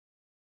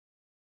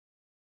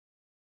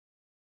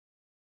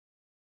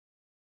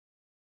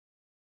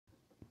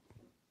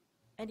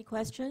Any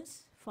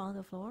questions from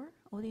the floor,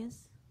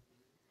 audience?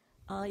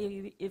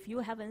 If you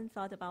haven't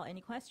thought about any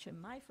question,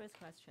 my first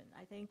question,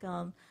 I think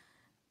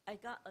I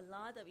got a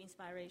lot of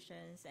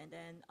inspirations, and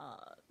then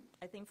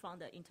I think from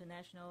the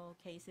international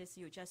cases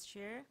you just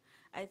shared,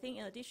 I think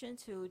in addition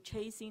to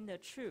chasing the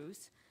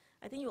truth,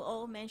 I think you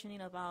all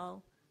mentioning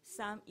about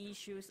some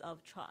issues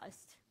of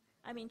trust.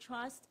 I mean,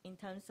 trust in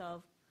terms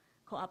of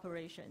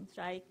cooperation,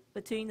 right,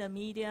 between the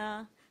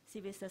media,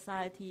 civil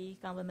society,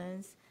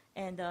 governments,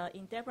 and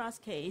in Deborah's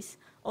case,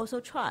 also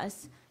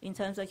trust in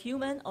terms of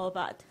human or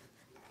bot,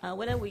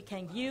 whether we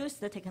can use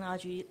the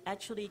technology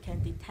actually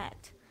can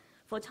detect.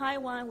 For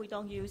Taiwan, we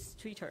don't use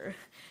Twitter,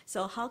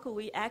 so how could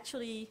we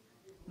actually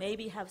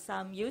maybe have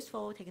some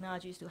useful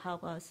technologies to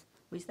help us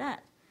with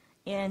that?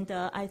 And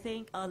I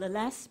think the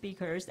last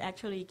speakers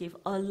actually give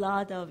a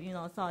lot of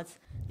thoughts.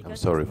 I'm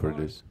sorry for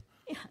this.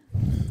 Yeah.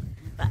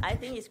 But I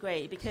think it's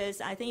great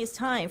because I think it's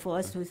time for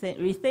us to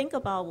rethink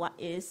about what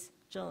is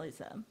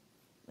journalism.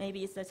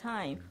 Maybe it's the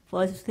time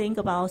for us to think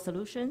about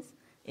solutions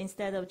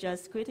instead of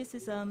just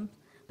criticism.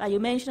 But you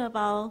mentioned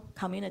about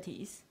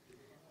communities.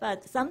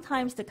 But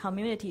sometimes the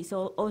communities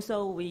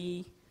also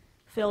we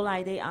feel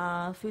like they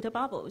are filter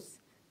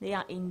bubbles. They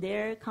are in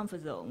their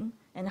comfort zone.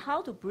 And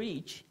how to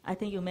bridge, I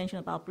think you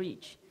mentioned about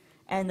bridge.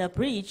 And the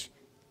bridge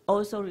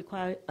also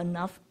requires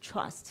enough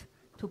trust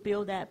to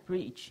build that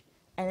bridge.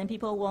 And then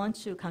people want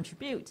to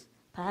contribute,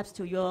 perhaps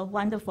to your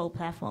wonderful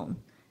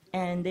platform.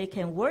 And they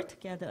can work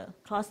together,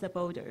 cross the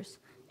borders,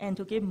 and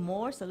to give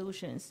more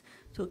solutions,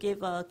 to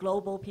give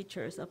global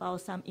pictures about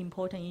some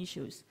important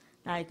issues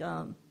like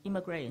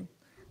immigrant,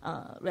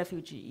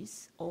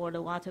 refugees, or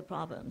the water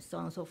problems, so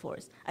on and so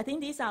forth. I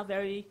think these are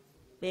very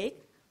big,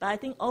 but I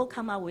think all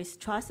come up with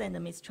trust and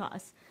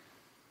mistrust,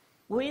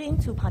 willing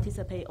to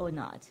participate or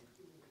not,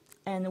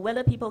 and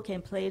whether people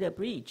can play the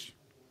bridge,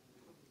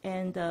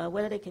 and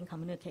whether they can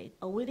communicate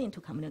or willing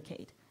to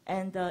communicate.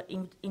 And I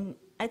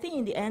think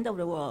in the end of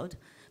the world,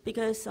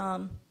 because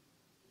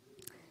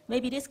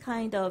maybe this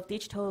kind of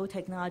digital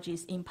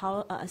technologies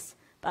empower us,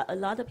 but a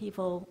lot of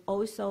people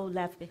also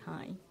left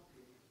behind.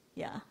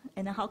 Yeah,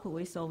 and how could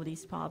we solve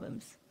these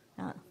problems?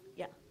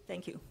 Yeah,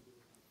 thank you.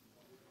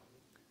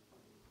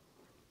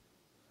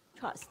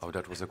 Trust. Oh,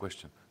 that was a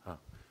question. Huh.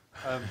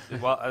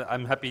 Well,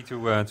 I'm happy to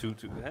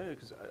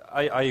because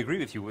I agree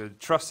with you.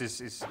 Trust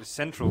is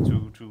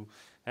central to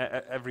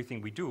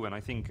everything we do, and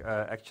I think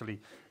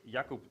actually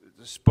Jakub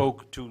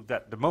spoke to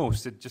that the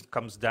most. It just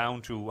comes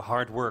down to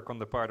hard work on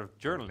the part of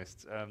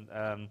journalists.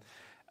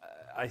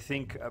 I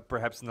think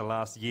perhaps in the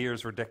last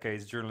years or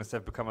decades, journalists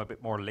have become a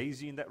bit more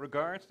lazy in that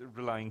regard,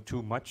 relying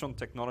too much on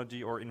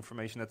technology or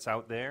information that's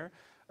out there,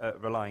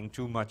 relying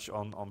too much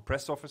on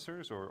press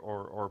officers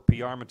or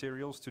PR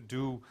materials to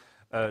do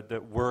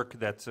the work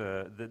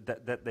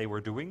that they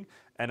were doing,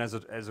 and as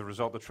a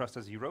result, the trust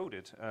has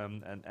eroded.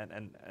 And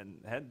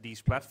had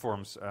these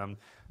platforms,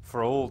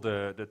 for all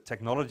the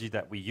technology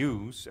that we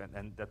use,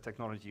 and that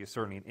technology is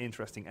certainly an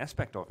interesting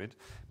aspect of it,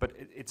 but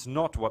it's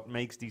not what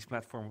makes these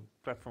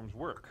platforms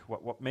work.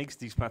 What makes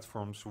these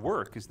platforms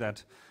work is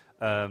that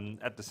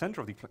at the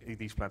center of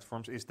these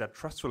platforms is that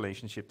trust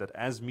relationship that,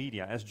 as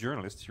media, as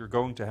journalists, you're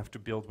going to have to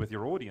build with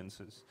your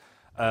audiences.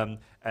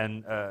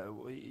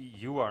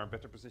 You are in a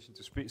better position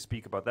to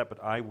speak about that, but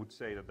I would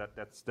say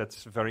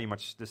that's very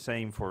much the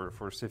same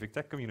for civic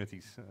tech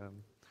communities.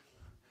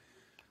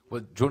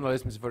 Well,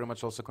 journalism is very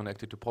much also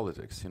connected to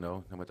politics,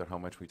 no matter how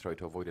much we try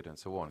to avoid it and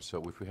so on.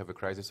 So if we have a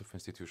crisis of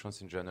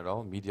institutions in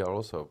general, media are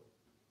also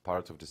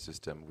part of the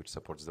system which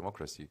supports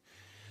democracy.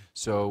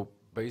 So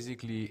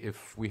basically,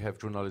 if we have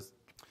journalists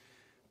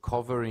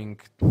covering,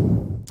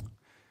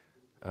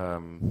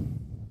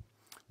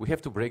 we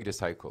have to break the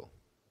cycle.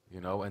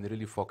 And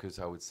really focus,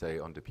 I would say,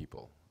 on the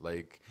people.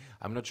 Like,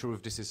 I'm not sure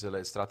if this is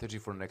a strategy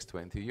for the next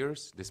 20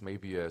 years. This may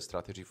be a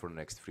strategy for the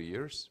next 3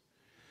 years.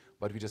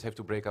 But we just have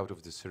to break out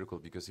of this circle,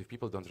 because if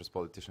people don't trust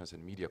politicians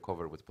and media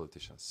cover what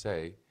politicians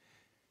say,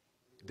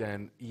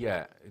 then,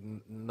 yeah,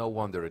 no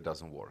wonder it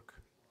doesn't work.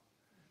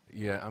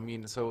 Yeah, I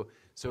mean, so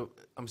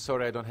I'm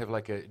sorry I don't have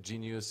like a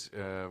genius,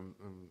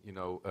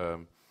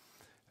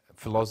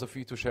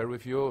 philosophy to share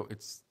with you.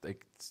 It's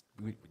like,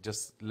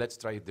 let's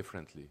try it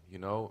differently,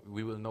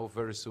 We will know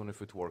very soon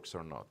if it works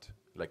or not,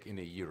 like in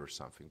a year or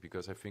something.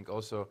 Because I think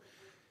also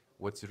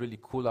what's really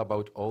cool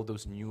about all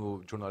those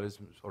new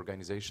journalism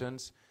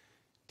organizations,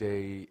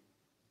 they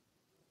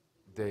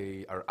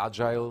are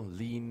agile,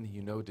 lean,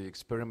 they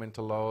experiment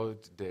a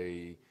lot,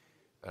 they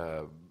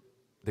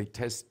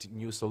test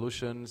new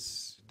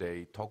solutions,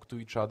 they talk to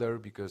each other,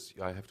 because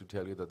I have to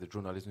tell you that the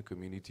journalism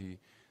community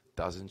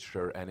doesn't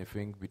share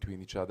anything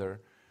between each other.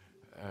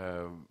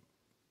 I'm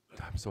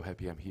so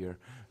happy I'm here.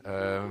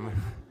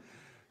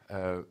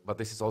 But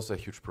this is also a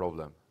huge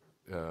problem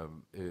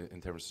in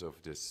terms of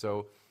this.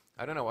 So,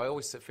 I don't know, I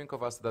always think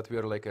of us that we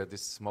are like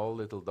this small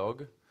little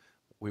dog.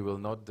 We will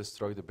not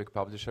destroy the big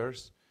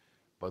publishers,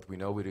 but we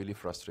know we really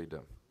frustrate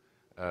them.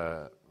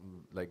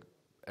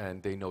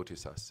 And they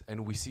notice us.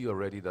 And we see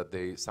already that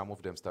some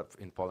of them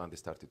in Poland, they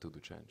started to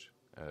change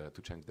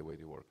the way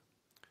they work.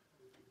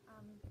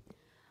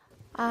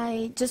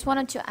 I just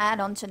wanted to add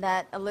on to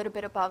that a little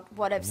bit about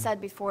what I've said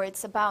before.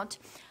 It's about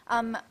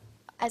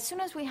as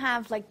soon as we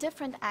have like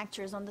different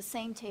actors on the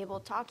same table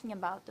talking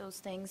about those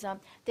things,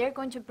 they're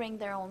going to bring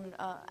their own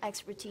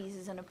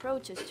expertises and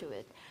approaches to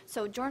it.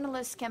 So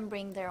journalists can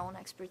bring their own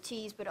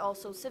expertise, but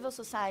also civil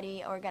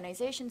society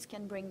organizations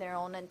can bring their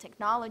own, and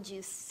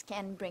technologists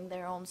can bring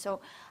their own.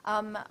 So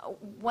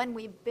when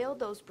we build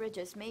those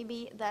bridges,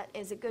 maybe that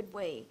is a good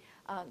way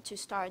to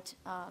start,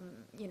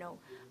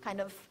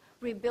 kind of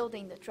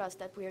rebuilding the trust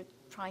that we're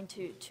trying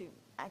to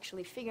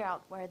actually figure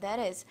out where that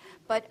is.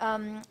 But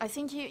I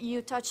think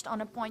you touched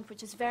on a point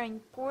which is very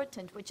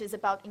important, which is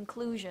about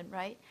inclusion,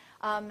 right?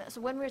 So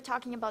when we're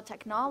talking about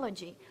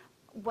technology,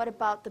 what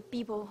about the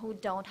people who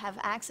don't have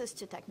access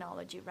to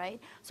technology, right?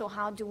 So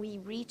how do we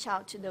reach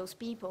out to those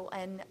people?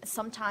 And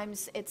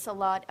sometimes it's a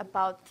lot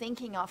about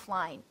thinking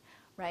offline,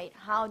 right?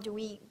 How do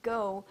we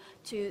go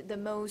to the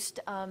most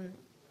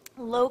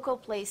local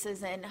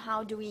places, and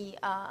how do we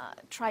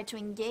try to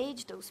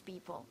engage those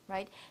people,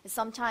 right? It's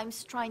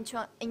sometimes trying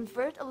to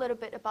invert a little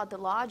bit about the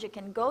logic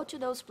and go to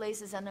those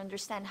places and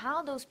understand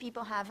how those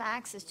people have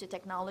access to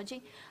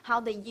technology, how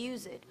they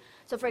use it.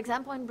 So for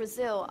example, in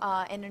Brazil,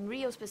 and in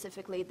Rio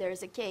specifically,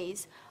 there's a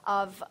case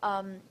of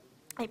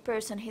a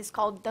person, he's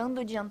called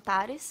Dando de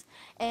Antares,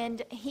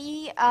 and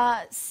he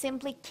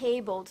simply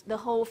cabled the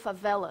whole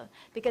favela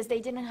because they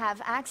didn't have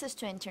access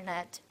to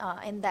internet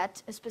in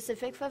that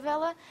specific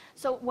favela.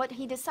 So what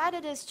he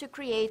decided is to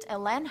create a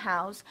LAN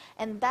house,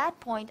 and that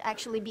point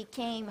actually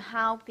became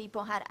how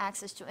people had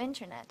access to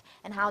internet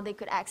and how they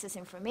could access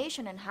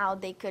information and how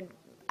they could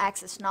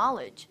access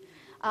knowledge.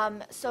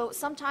 So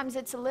sometimes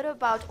it's a little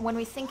about, when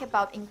we think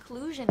about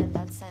inclusion in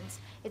that sense,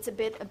 it's a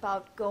bit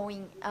about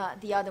going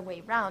the other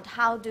way around.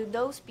 How do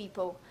those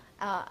people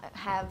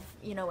have,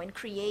 and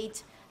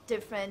create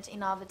different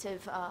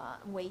innovative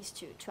ways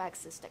to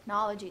access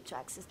technology, to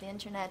access the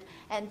internet,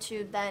 and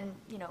to then,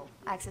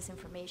 access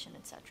information,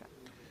 etc.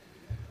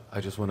 I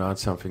just want to add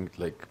something,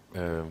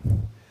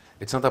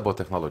 it's not about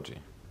technology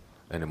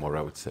anymore,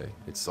 I would say.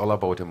 It's all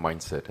about a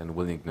mindset and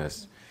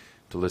willingness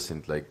to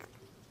listen.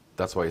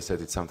 That's why I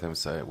said it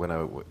sometimes when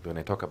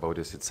I talk about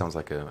this, it sounds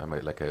like I'm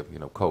like a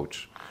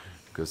coach,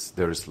 because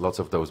there's lots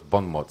of those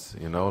bon mots,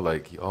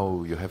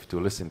 you have to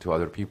listen to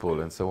other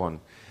people and so on.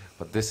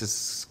 But this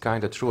is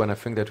kind of true, and I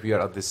think that we are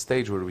at this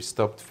stage where we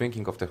stopped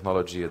thinking of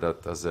technology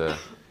that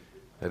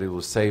it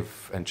will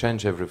save and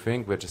change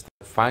everything. We just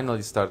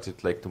finally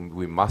started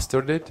we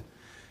mastered it,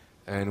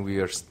 and we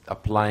are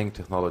applying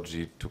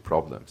technology to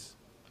problems.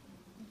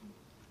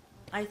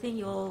 I think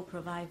you all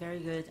provide very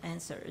good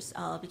answers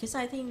because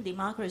I think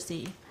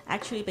democracy,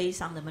 actually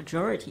based on the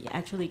majority,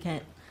 actually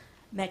can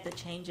make the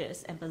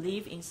changes and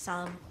believe in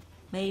some,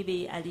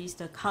 maybe at least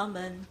the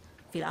common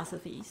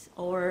philosophies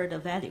or the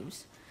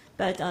values.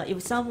 But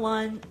if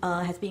someone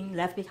has been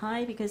left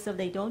behind because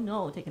they don't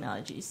know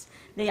technologies,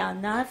 they are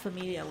not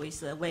familiar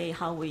with the way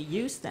how we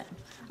use them,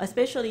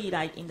 especially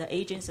in the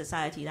aging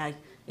society, like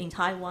in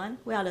Taiwan,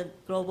 we are the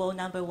global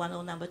number 1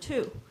 or number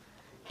 2.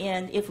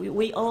 And if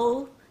we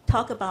all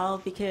talk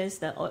about, because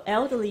the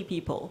elderly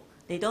people,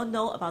 they don't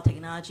know about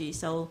technology,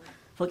 so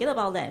forget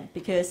about them,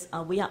 because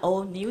we are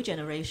all new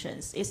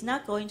generations. It's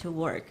not going to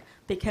work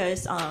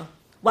because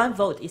one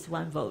vote is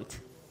one vote.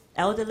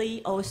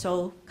 Elderly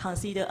also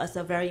considered as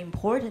a very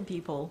important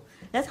people.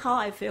 That's how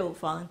I feel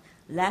from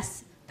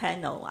last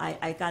panel.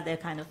 I got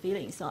that kind of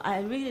feeling. So I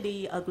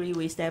really agree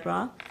with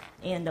Deborah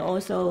and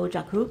also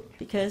Jakub,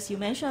 because you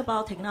mentioned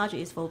about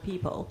technology is for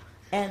people.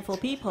 And for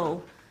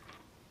people,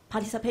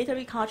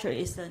 participatory culture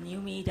is the new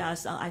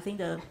media's, I think,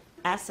 the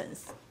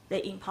essence.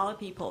 They empower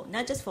people,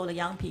 not just for the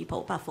young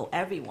people, but for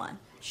everyone.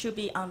 Should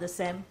be on the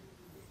same,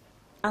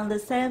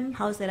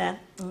 how to say that?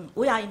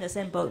 We are in the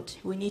same boat.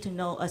 We need to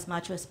know as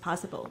much as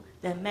possible,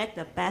 then make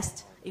the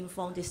best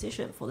informed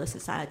decision for the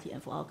society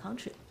and for our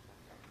country.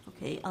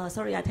 Okay,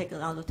 sorry I take a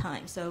lot of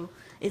time. So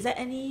is there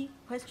any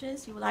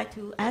questions you would like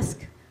to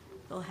ask?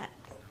 Go ahead.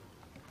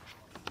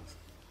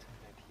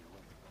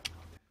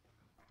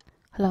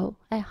 Hello,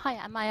 hi,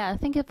 I'm Maya.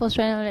 Thank you for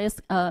sharing this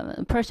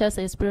precious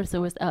experience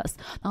with us.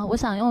 我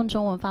想用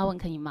中文发问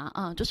可以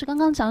吗？就是刚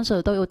刚讲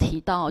者都有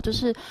提到，就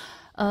是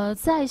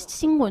在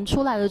新闻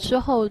出来了之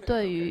后，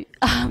对于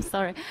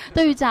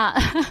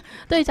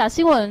假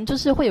新闻，就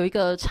是会有一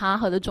个查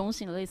核的中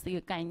心的类似一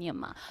个概念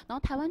嘛。然后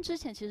台湾之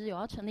前其实有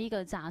要成立一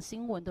个假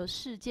新闻的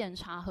事件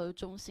查核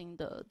中心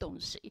的东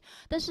西，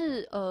但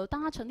是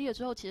当它成立了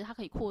之后，其实它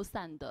可以扩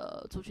散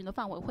的族群的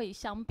范围会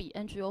相比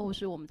NGO 或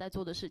是我们在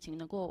做的事情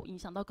能够影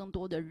响到更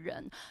多的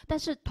人，但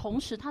是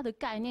同时它的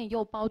概念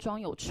又包装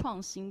有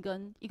创新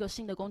跟一个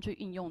新的工具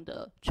应用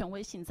的权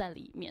威性在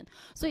里面，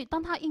所以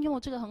当它应用了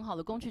这个很好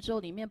的工具之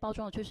后，里面包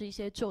装的却是一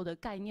些旧的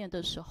概念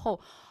的时候，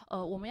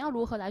我们要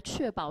如何来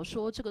确保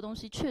说这个东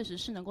西确实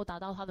是能够达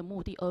到它的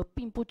目的，而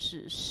并不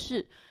只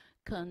是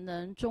可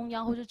能中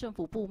央或是政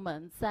府部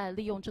门在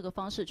利用这个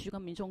方式去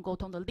跟民众沟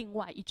通的另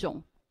外一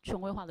种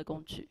权威化的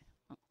工具。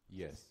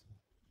Yes.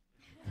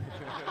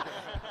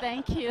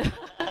 Thank you.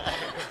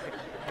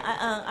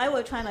 I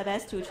will try my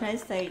best to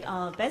translate.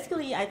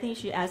 Basically, I think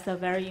she asked a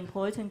very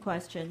important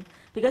question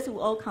because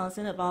we're all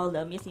concerned about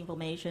the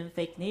misinformation,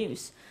 fake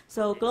news.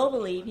 So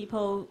globally,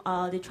 people,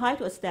 they try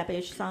to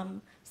establish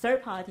some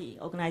third-party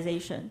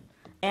organization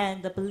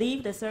and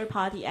believe the third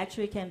party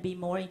actually can be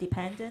more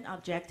independent,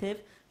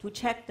 objective, to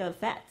check the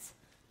facts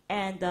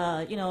and,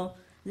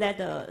 let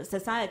the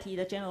society,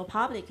 the general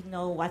public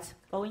know what's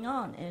going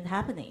on and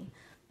happening.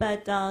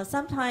 But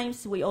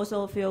sometimes we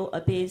also feel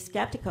a bit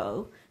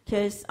skeptical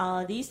because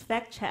these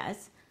fact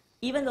checks,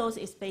 even though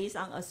it's based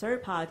on a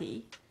third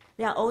party,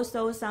 they are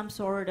also some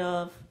sort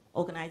of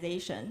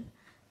organization.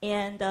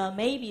 And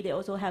maybe they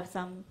also have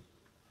some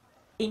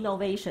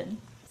innovation,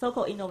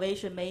 so-called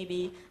innovation.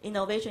 Maybe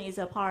innovation is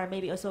a part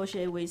maybe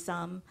associated with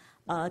some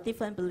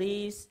different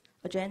beliefs,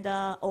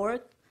 agenda, or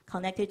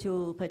connected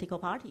to political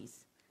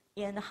parties.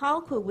 And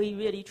how could we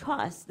really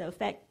trust the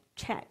fact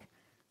check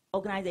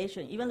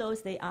organization, even though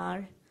they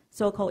are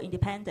so-called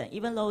independent,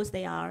 even though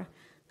they are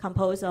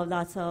composed of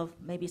lots of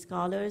maybe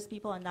scholars,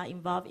 people are not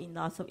involved in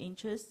lots of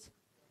interests.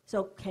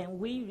 So can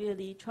we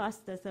really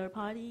trust the third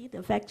party,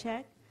 the fact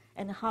check,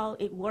 and how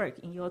it works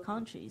in your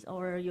countries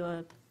or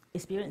your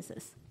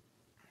experiences?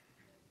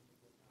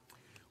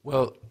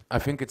 Well, I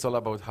think it's all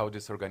about how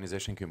this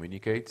organization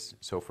communicates.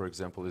 So for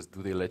example,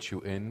 do they let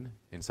you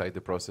inside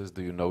the process?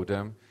 Do you know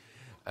them?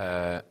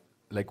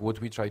 Like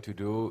what we try to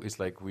do is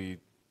like we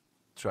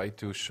try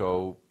to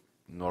show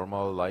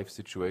normal life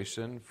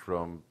situation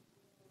from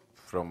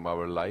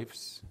our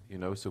lives,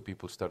 so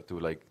people start to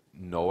like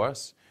know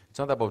us. It's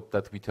not about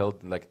that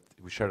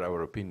we share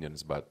our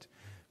opinions, but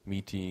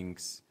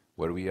meetings,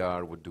 where we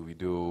are, what do we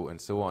do, and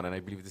so on. And I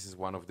believe this is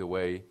one of the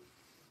way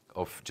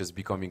of just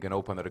becoming an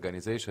open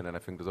organization. And I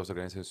think that those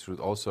organizations should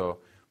also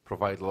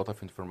provide a lot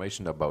of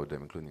information about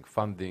them, including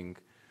funding,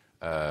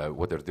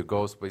 what are the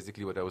goals,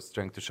 basically what I was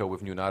trying to show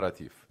with New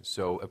Narrative.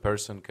 So a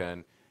person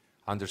can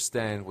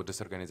understand what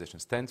this organization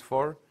stands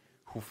for,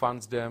 who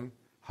funds them,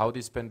 how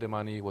they spend the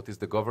money, what is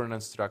the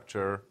governance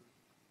structure.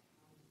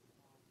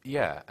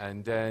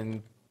 And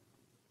then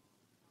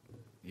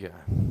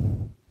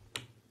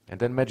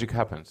magic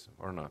happens,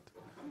 or not.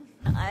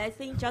 I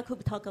think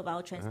Jakob talked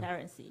about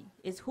transparency.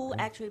 Is who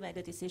actually made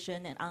the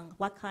decision and on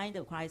what kind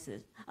of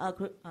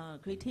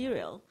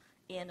criteria,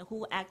 and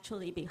who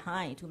actually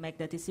behind to make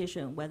the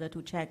decision whether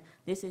to check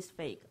this is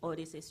fake or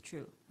this is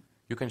true.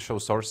 You can show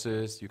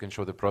sources, you can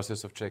show the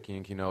process of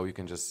checking, you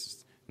can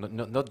just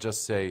not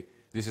just say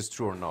this is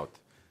true or not.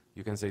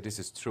 You can say this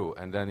is true,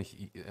 and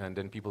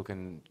then people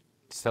can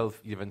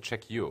even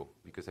check you,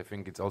 because I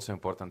think it's also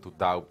important to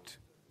doubt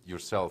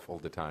yourself all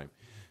the time.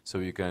 So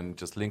you can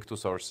just link to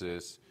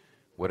sources,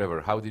 whatever.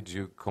 How did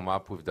you come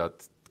up with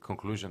that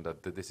conclusion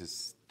that this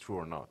is true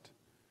or not?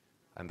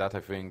 And that I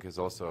think is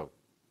also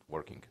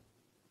working.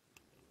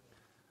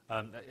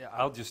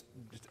 I'll just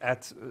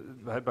add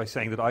by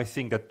saying that I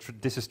think that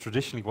this is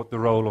traditionally what the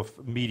role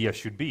of media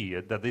should be.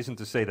 That isn't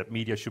to say that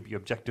media should be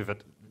objective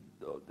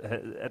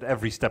at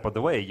every step of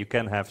the way. You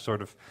can have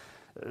sort of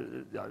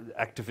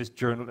activist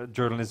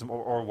journalism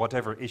or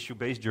whatever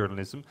issue-based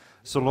journalism,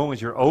 so long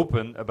as you're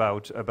open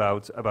about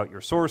your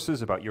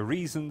sources, about your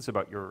reasons,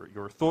 about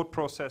your thought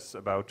process,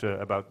 about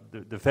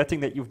the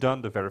vetting that you've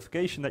done, the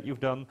verification that you've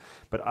done.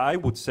 But I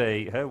would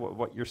say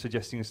what you're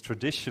suggesting is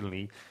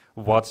traditionally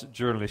what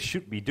journalists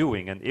should be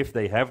doing, and if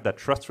they have that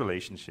trust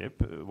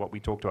relationship, what we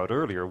talked about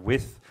earlier,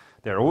 with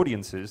their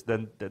audiences,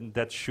 then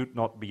that should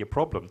not be a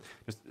problem.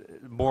 Just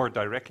more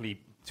directly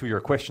to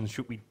your question,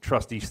 should we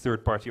trust these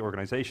third-party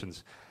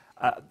organizations?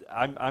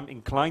 I'm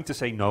inclined to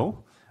say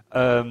no.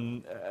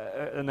 And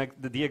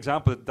the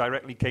example that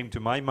directly came to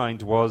my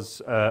mind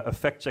was a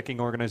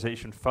fact-checking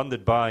organization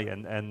funded by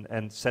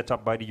and set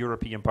up by the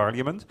European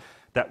Parliament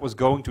that was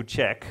going to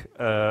check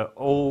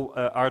all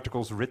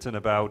articles written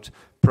about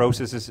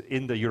processes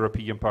in the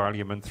European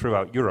Parliament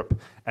throughout Europe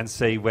and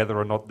say whether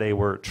or not they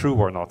were true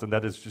or not. And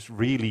that is just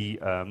really,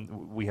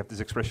 we have this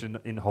expression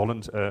in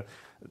Holland,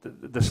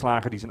 de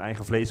slager die zijn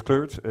eigen vlees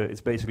kleurt.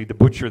 It's basically the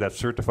butcher that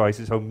certifies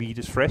his own meat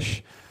is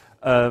fresh.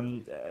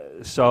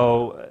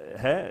 So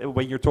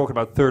when you're talking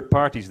about third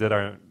parties that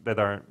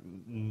are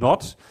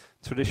not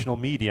traditional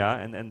media,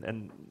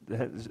 and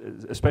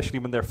especially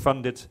when they're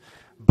funded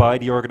by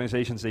the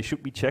organizations they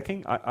should be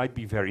checking, I'd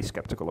be very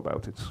skeptical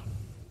about it.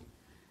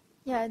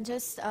 Yeah, and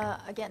just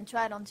again to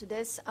add on to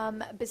this,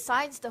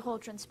 besides the whole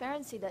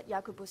transparency that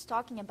Jakob was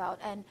talking about,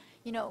 and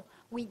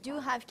we do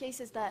have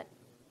cases that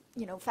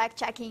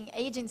fact-checking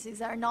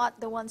agencies are not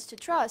the ones to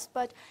trust,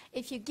 but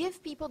if you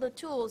give people the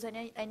tools,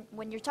 and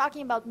when you're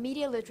talking about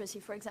media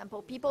literacy, for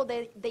example, people,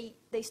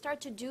 they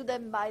start to do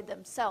them by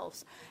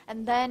themselves,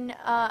 and then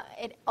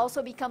it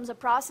also becomes a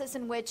process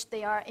in which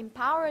they are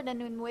empowered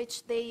and in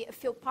which they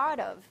feel part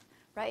of,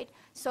 right?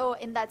 So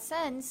in that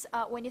sense,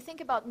 when you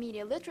think about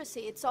media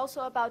literacy, it's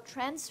also about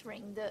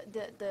transferring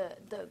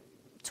the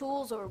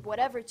tools or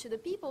whatever to the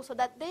people so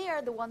that they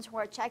are the ones who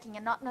are checking,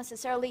 and not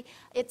necessarily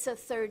it's a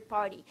third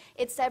party.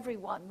 It's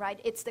everyone, right?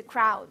 It's the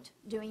crowd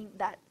doing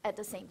that at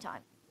the same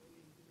time.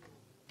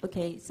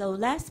 Okay, so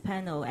last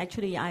panel,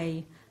 actually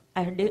I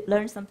I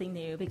learned something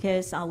new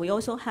because we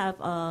also have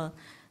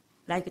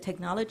like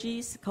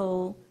technologies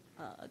called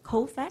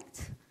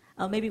co-fact.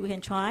 Maybe we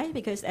can try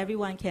because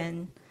everyone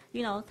can,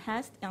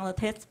 test on a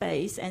test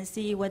base and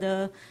see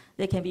whether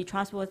they can be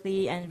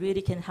trustworthy and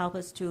really can help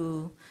us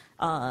to,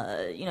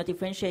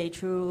 differentiate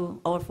true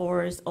or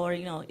false, or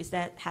is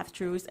that half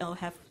truth or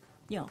half,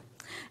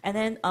 And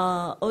then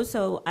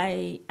also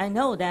I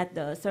know that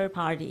the third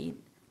party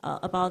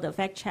about the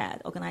fact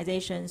check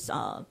organizations,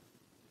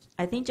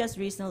 I think just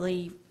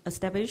recently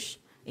established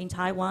in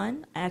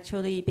Taiwan.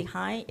 Actually,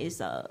 behind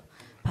is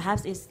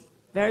perhaps it's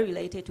very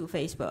related to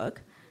Facebook,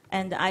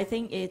 and I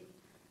think it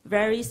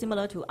very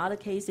similar to other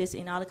cases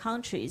in other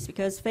countries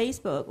because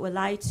Facebook would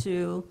like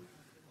to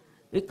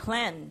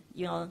reclaim,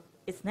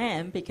 its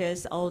name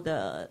because all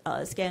the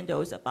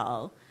scandals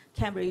about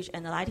Cambridge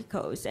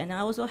Analyticals, and I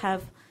also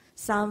have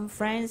some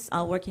friends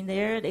working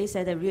there. They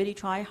said they really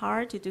try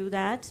hard to do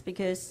that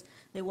because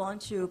they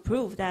want to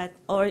prove that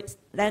or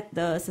let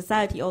the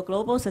society or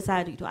global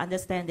society to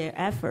understand their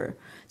effort.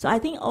 So I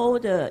think all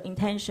the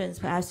intentions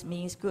perhaps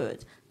means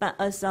good, but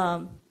as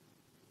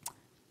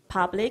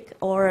public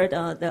or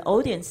the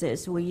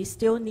audiences, we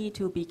still need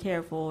to be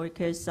careful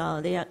because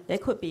there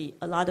could be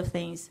a lot of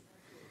things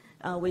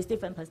with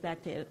different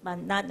perspectives, but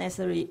not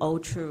necessarily all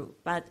true.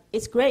 But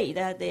it's great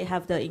that they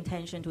have the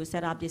intention to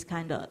set up this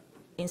kind of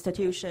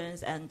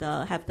institutions and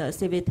have the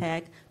civic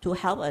tech to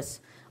help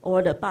us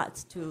or the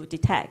bots to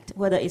detect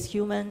whether it's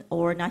human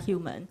or not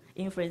human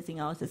influencing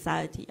our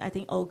society. I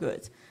think all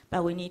good,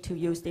 but we need to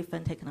use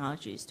different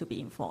technologies to be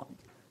informed.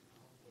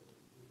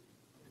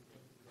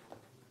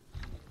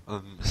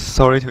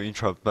 Sorry to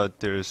interrupt, but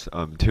there's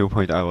 2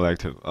 points I would like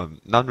to,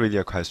 not really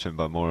a question,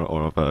 but more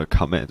of a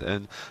comment.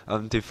 And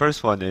the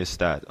first one is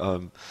that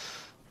on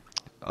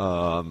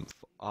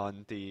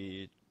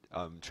the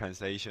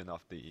translation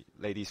of the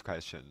lady's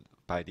question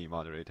by the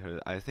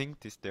moderator, I think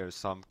there are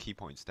some key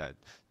points that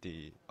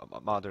the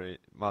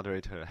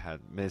moderator had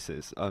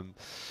misses.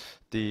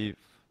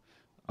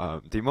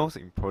 The most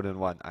important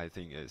one, I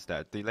think, is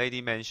that the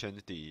lady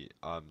mentioned the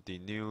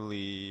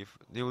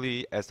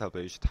newly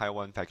established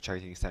Taiwan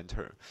Fact-Checking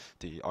Center,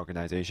 the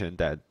organization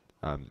that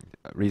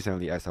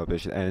recently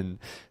established, and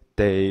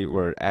they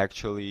were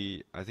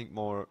actually, I think,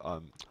 more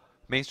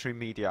mainstream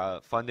media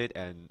funded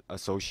and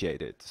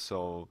associated.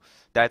 So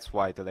that's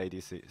why the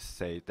lady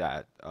say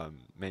that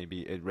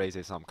maybe it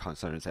raises some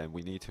concerns, and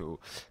we need to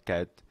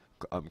get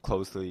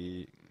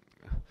closely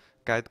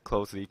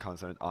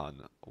concerned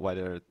on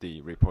whether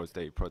the reports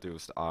they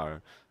produced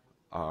are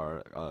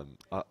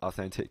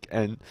authentic.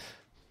 And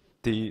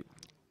the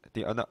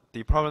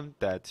problem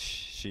that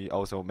she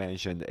also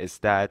mentioned is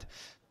that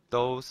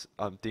those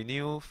the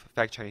new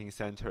fact-checking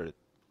center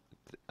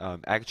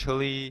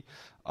actually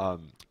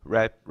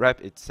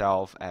rep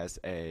itself as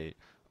a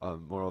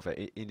more of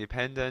an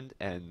independent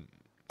and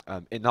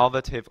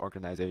innovative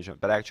organization,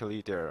 but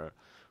actually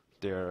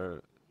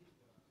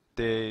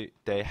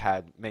they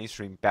had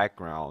mainstream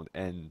background,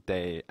 and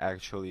they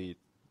actually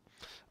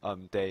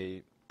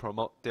they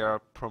are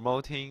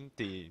promoting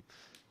the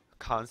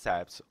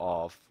concepts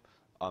of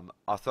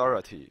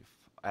authority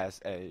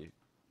as a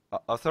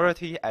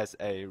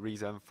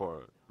reason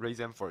for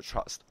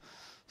trust.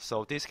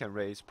 So this can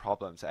raise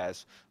problems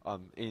as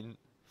in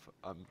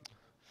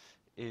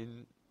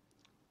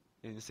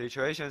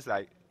situations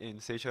like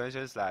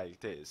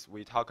this,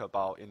 we talk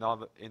about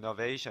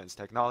innovations,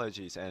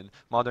 technologies, and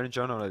modern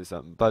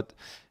journalism. But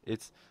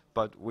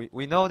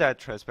we know that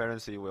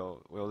transparency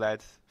will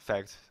let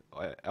facts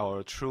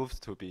or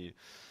truth to be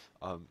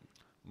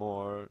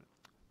more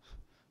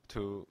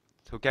to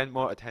get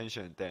more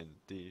attention than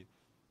the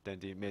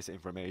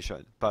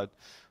misinformation. But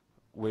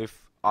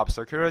with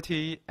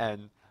obscurity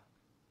and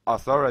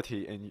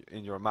authority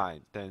in your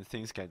mind, then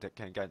things can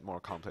get more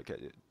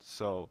complicated.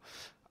 So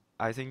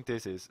I think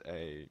this is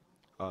a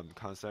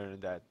concern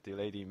that the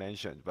lady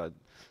mentioned, but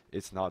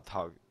it's not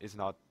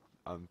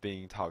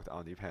being talked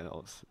on the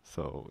panels.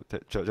 So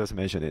just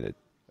mentioning it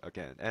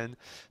again. And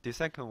the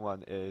second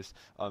one is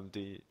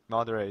the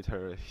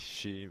moderator.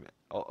 She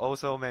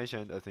also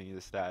mentioned a thing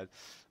is that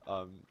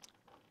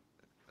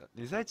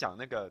你是在讲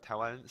那个台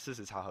湾事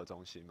实查核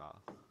中心吗？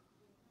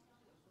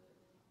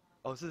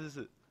哦，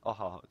是。Oh,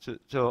 好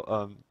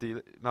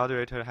，the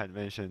moderator had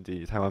mentioned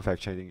the Taiwan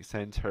Fact-Checking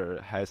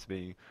Center has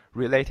been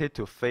related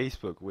to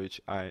Facebook,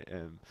 which I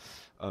am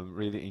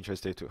really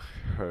interested to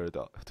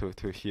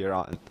hear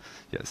on.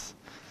 Yes.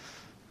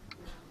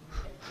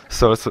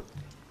 So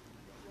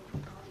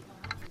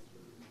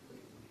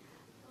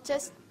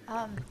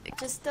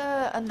just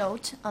a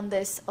note on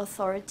this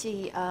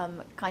authority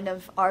kind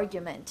of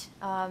argument.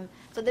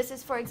 So this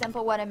is, for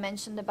example, what I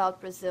mentioned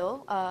about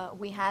Brazil.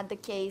 We had the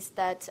case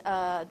that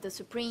the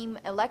Supreme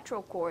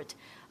Electoral Court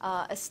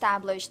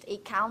established a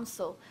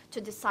council to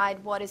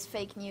decide what is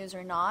fake news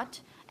or not,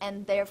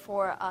 and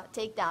therefore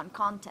take down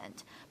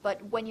content.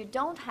 But when you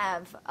don't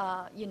have,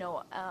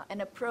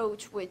 an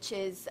approach which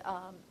is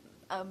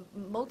a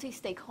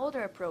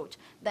multi-stakeholder approach,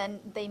 then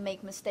they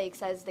make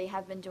mistakes as they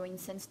have been doing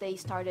since they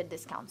started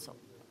this council.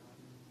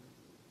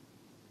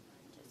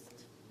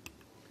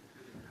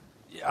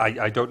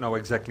 I don't know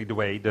exactly the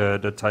way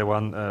the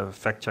Taiwan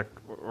fact-check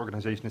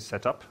organization is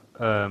set up.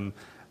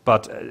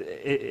 But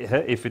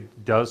if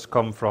it does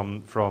come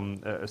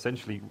from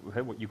essentially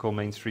what you call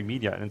mainstream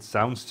media, and it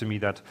sounds to me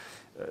that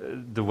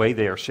the way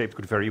they are shaped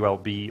could very well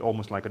be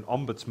almost like an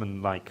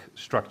ombudsman-like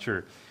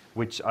structure,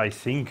 which I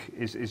think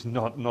is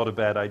not a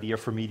bad idea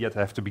for media to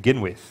have to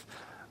begin with.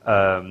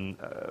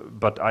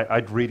 But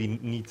I'd really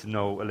need to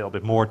know a little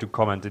bit more to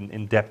comment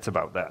in depth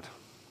about that.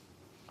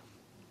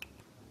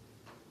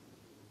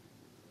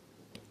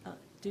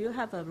 Do you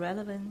have a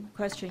relevant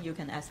question you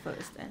can ask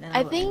first? And then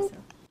I will think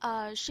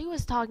answer. she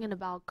was talking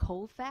about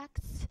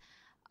co-facts.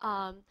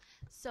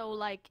 So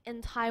like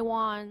in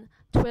Taiwan,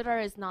 Twitter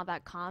is not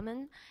that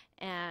common,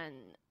 and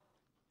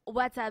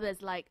WhatsApp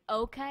is like,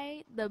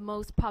 okay, the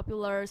most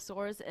popular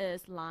source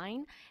is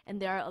Line,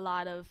 and there are a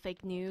lot of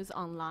fake news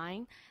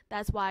online.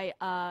 That's why,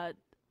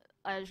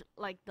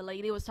 like the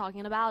lady was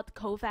talking about,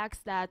 COFAX,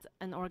 that's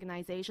an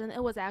organization.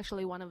 It was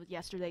actually one of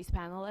yesterday's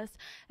panelists,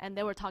 and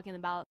they were talking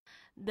about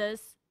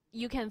this.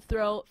 You can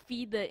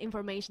feed the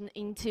information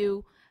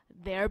into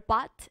their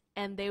bot,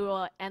 and they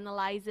will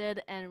analyze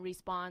it and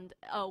respond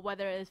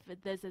whether if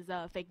this is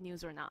a fake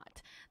news or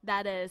not.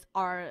 That is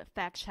our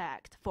fact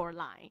checked for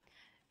Line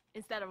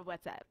instead of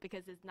WhatsApp,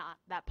 because it's not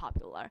that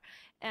popular.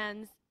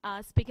 And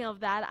speaking of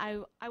that,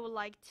 I would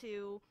like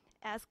to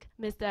ask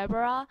Ms.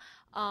 Deborah,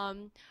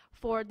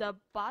 for the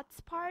bots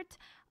part,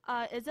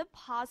 is it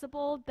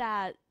possible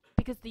that,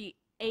 because the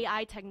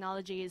AI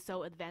technology is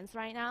so advanced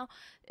right now,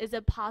 is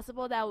it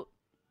possible that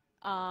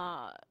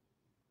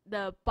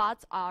the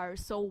bots are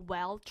so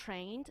well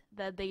trained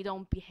that they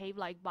don't behave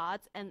like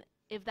bots? And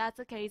if that's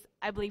the case,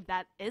 I believe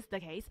that is the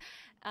case,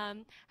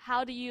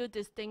 how do you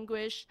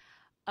distinguish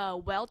a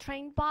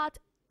well-trained bot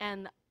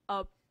and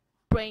a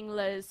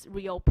brainless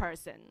real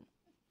person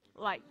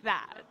like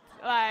that?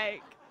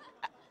 Like,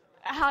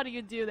 how do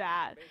you do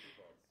that?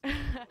 And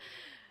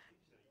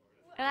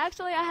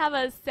actually, I have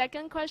a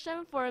second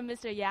question for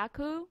Mr.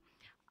 Yaku.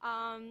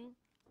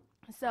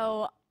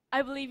 So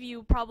I believe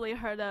you probably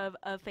heard of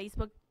a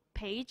Facebook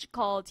page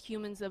called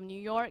Humans of New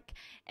York,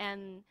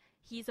 and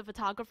he's a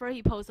photographer.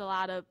 He posts a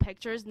lot of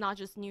pictures, not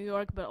just New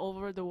York, but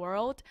over the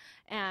world,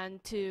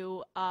 and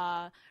to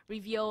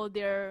reveal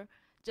their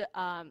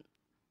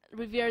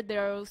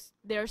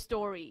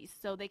stories,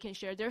 so they can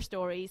share their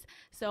stories.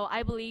 So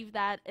I believe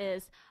that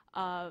is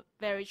a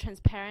very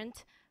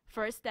transparent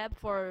first step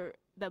for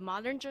the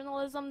modern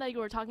journalism that you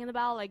were talking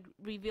about, like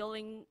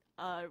revealing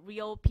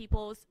real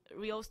people's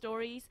real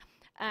stories.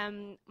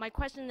 My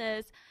question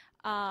is,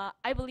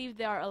 I believe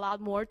there are a lot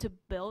more to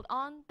build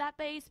on that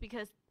base,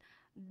 because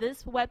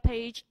this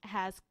webpage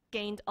has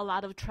gained a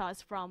lot of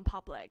trust from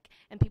public,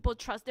 and people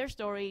trust their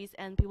stories,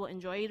 and people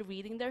enjoy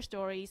reading their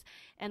stories.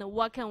 And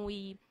what can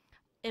we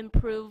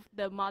improve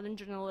the modern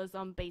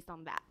journalism based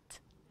on that?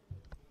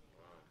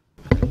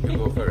 You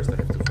go first, I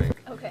have to think.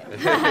 Okay.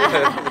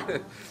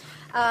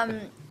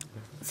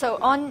 So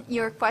on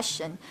your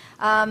question,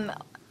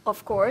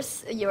 of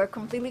course, you're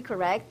completely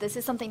correct. This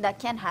is something that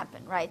can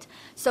happen, right?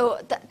 So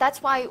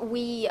that's why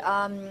we,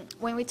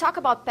 when we talk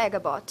about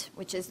Pegabot,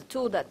 which is the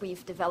tool that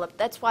we've developed,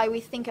 that's why we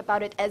think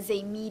about it as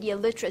a media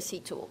literacy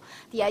tool.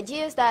 The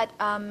idea is that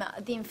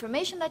the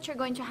information that you're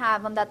going to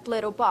have on that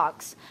little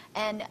box,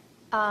 and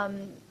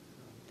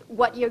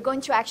what you're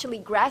going to actually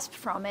grasp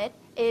from it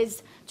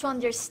is to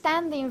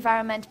understand the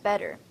environment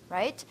better,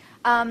 right?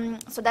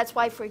 So that's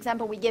why, for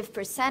example, we give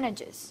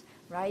percentages.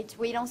 Right?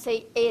 We don't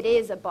say it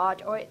is a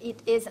bot or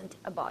it isn't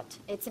a bot.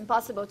 It's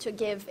impossible to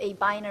give a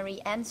binary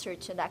answer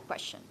to that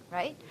question,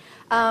 right?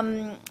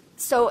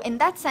 So in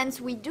that sense,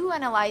 we do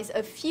analyze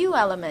a few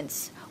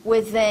elements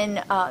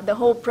within the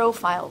whole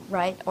profile,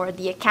 right, or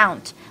the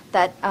account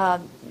that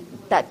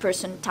that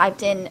person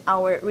typed in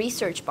our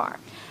research bar.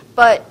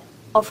 But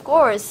of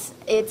course,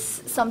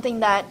 it's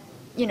something that,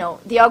 you know,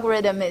 the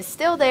algorithm is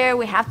still there.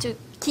 We have to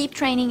keep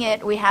training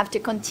it. We have to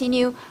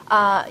continue,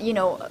 you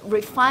know,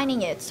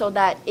 refining it so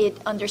that it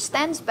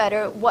understands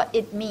better what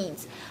it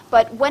means.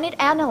 But when it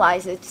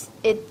analyzes,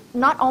 it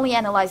not only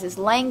analyzes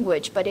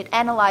language, but it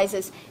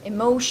analyzes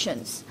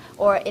emotions,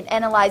 or it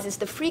analyzes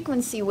the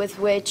frequency with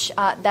which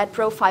that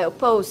profile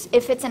posts,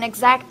 if it's an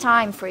exact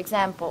time, for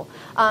example.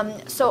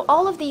 So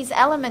all of these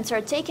elements are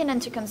taken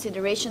into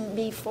consideration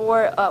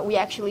before we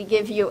actually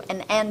give you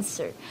an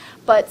answer.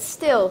 But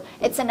still,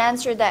 it's an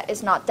answer that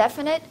is not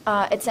definite.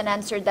 It's an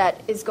answer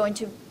that is going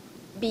to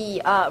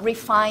be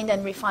refined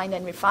and refined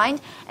and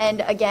refined.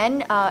 And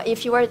again,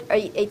 if you are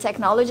a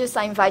technologist,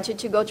 I invite you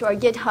to go to our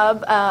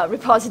GitHub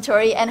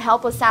repository and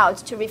help us out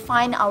to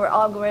refine our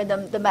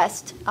algorithm the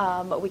best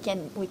we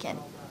can.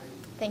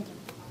 Thank you.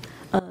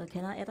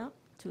 Can I add up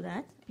to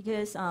that?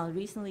 Because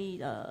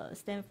recently,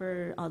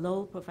 Stanford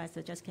law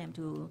professor just came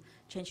to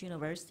Chench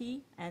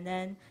University, and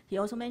then he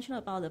also mentioned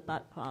about the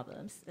bot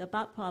problems. The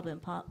bot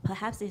problem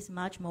perhaps is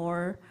much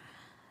more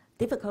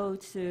difficult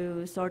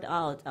to sort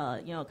out,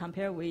 you know,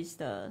 compared with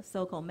the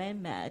so-called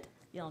man-made,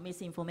 you know,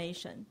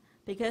 misinformation.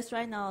 Because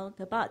right now,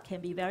 the bot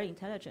can be very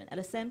intelligent. At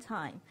the same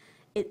time,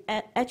 it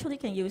actually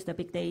can use the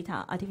big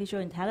data, artificial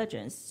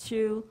intelligence,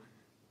 to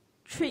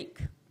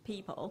trick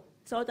people,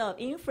 sort of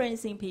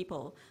influencing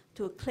people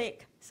to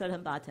click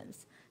certain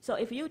buttons. So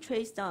if you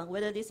trace down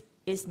whether this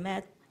is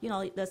made,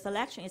 the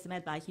selection is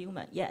made by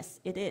human, yes,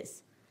 it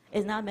is.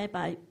 It's not made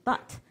by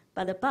bot,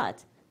 but the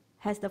bot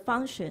has the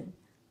function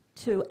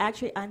to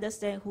actually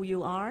understand who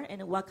you are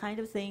and what kind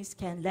of things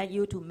can let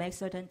you to make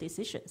certain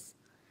decisions.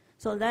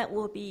 So that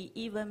will be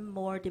even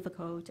more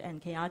difficult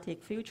and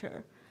chaotic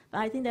future. But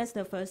I think that's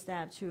the first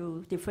step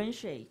to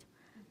differentiate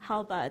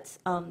how bots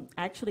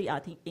actually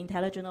are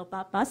intelligent or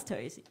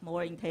busters,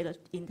 more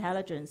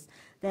intelligence,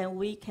 then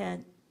we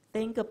can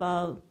think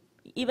about,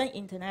 even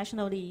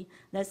internationally,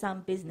 there's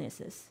some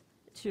businesses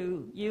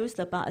to use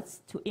the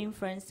bots to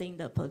influencing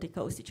the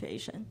political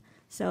situation.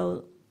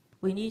 So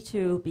we need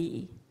to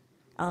be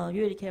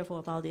really careful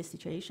about this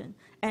situation.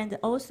 And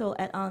also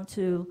add on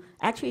to,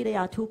 actually there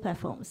are two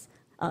platforms.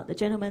 The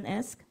gentleman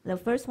asked, the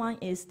first one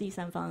is 第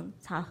三方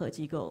查核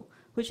机构,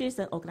 which is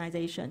an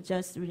organization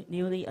just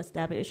newly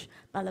established.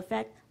 But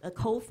the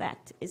core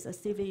fact is a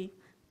civic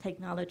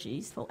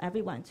technologies for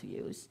everyone to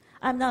use.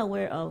 I'm not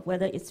aware of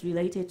whether it's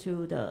related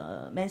to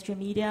the mainstream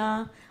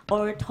media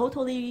or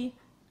definitely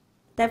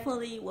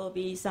will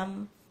be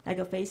some like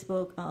a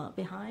Facebook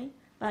behind.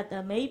 But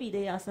maybe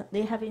they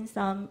having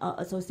some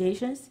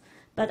associations.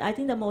 But I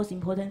think the most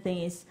important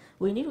thing is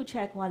we need to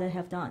check what they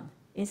have done.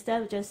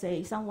 Instead of just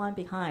say someone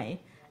behind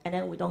and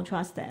then we don't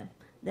trust them.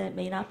 That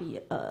may not be,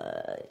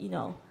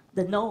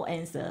 the no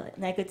answer,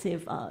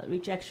 negative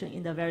rejection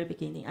in the very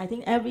beginning. I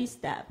think every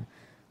step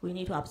we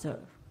need to observe.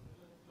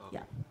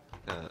 Yeah.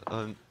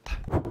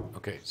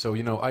 Okay, so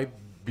I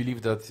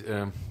believe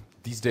that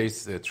these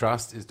days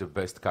trust is the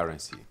best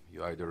currency.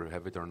 You either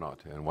have it or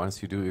not, and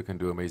once you do, you can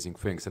do amazing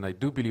things. And I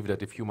do believe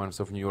that if humans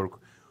of New York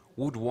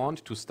would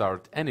want to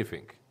start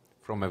anything,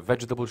 from a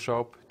vegetable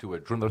shop to a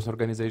journalist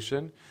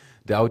organization,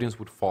 the audience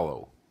would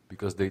follow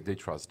because they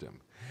trust them,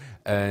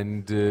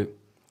 and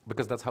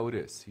because that's how it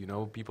is.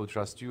 People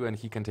trust you, and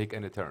he can take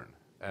any turn.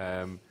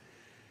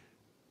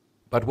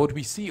 But what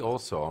we see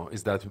also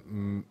is that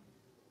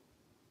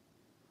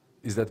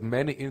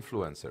many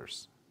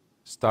influencers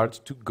start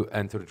to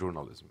enter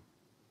journalism.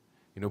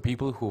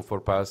 People who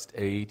for past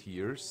 8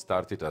 years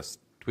started as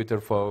Twitter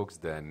folks,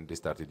 then they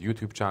started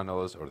YouTube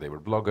channels, or they were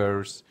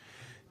bloggers.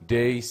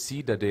 They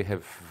see that they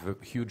have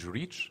huge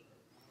reach.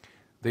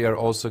 They are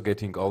also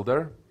getting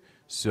older,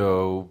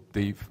 so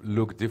they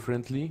look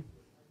differently,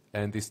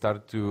 and they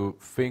start to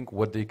think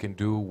what they can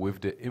do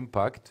with the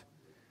impact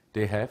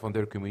they have on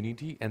their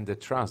community and the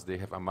trust they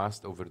have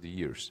amassed over the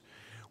years.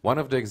 One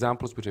of the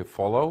examples which I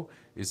follow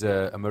is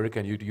an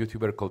American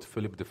YouTuber called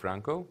Philip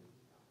DeFranco.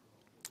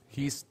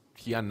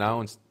 He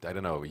announced, I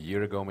don't know, a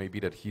year ago maybe,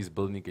 that he's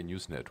building a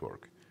news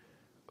network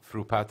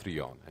through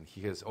Patreon, and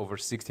he has over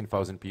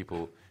 16,000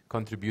 people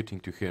contributing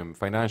to him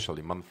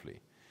financially, monthly,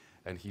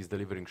 and he's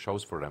delivering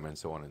shows for them and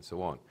so on and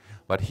so on.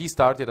 But he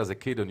started as a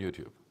kid on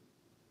YouTube,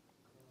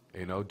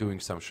 doing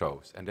some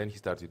shows, and then he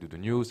started to do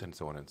the news and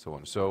so on and so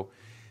on. So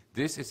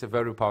this is a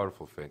very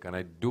powerful thing, and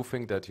I do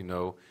think that,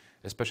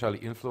 especially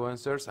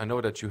influencers, I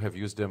know that you have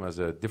used them as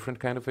a different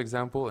kind of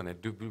example, and I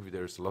do believe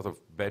there's a lot of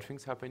bad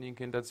things happening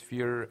in that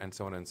sphere and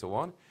so on and so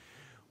on.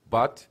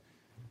 But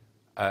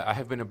I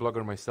have been a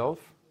blogger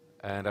myself,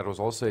 and that was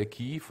also a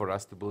key for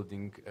us to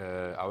building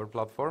our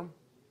platform,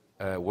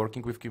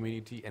 working with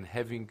community and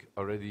having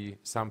already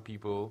some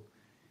people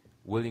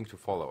willing to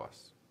follow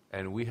us.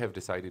 And we have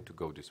decided to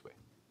go this way.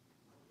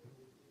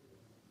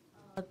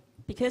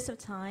 Because of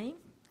time,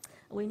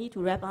 we need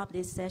to wrap up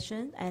this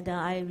session, and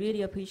I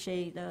really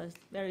appreciate the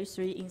very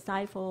three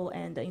insightful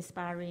and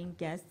inspiring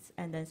guests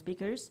and then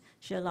speakers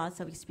share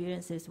lots of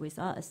experiences with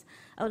us.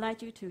 I would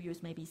like you to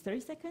use maybe 30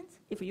 seconds.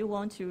 If you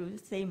want to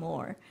say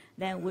more,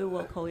 then we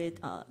will call it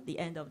the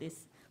end of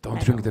this Don't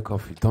panel. drink the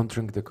coffee. Don't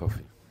drink the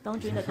coffee.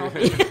 Don't drink the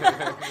coffee.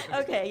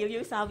 Okay, you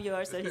use up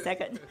your 30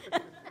 seconds.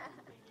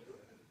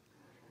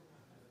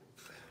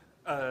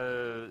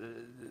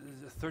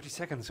 30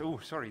 seconds. Oh,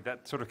 sorry,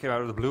 that sort of came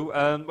out of the blue.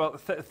 Well,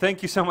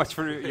 thank you so much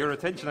for your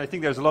attention. I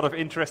think there's a lot of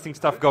interesting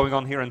stuff going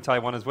on here in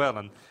Taiwan as well.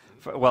 And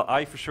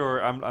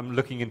I'm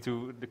looking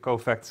into the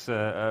Kofact's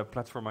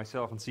platform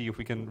myself and see if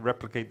we can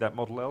replicate that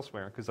model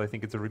elsewhere, because I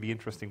think it's a really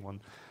interesting one.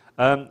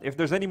 If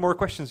there's any more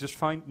questions, just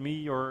find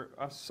me or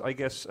us, I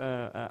guess,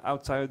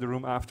 outside the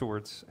room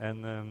afterwards.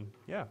 And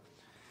yeah,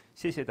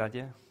 谢谢大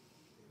家.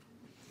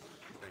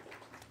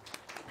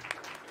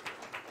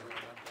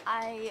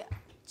 I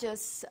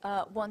just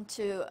want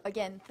to,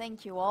 again,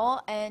 thank you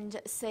all and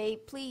say,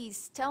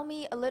 please tell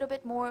me a little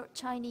bit more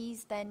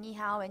Chinese than 你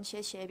好 and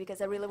谢谢,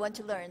 because I really want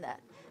to learn that.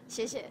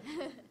 谢谢.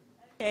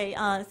 Okay,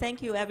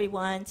 thank you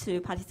everyone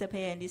to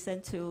participate and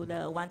listen to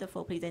the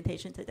wonderful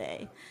presentation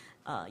today.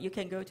 You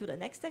can go to the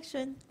next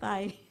section.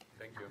 Bye.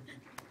 Thank you.